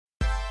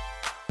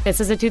This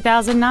is a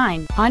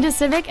 2009 Honda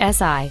Civic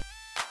Si.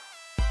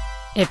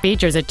 It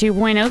features a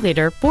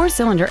 2.0-liter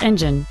four-cylinder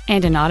engine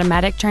and an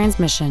automatic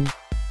transmission.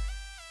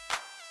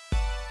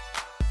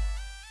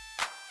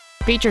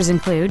 Features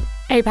include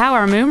a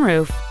power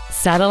moonroof,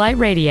 satellite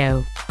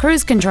radio,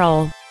 cruise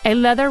control, a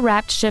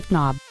leather-wrapped shift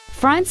knob,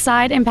 front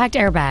side impact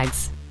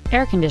airbags,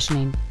 air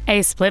conditioning,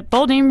 a split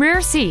folding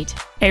rear seat,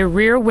 a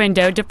rear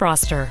window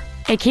defroster,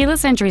 a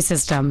keyless entry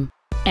system,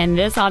 and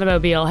this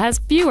automobile has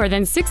fewer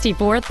than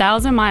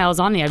 64,000 miles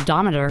on the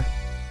odometer.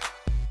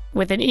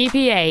 With an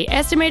EPA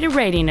estimated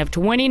rating of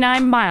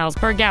 29 miles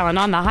per gallon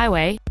on the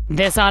highway,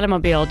 this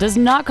automobile does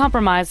not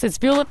compromise its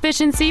fuel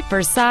efficiency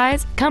for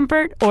size,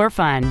 comfort, or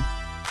fun.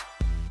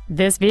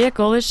 This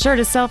vehicle is sure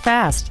to sell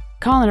fast.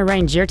 Call and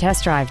arrange your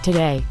test drive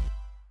today.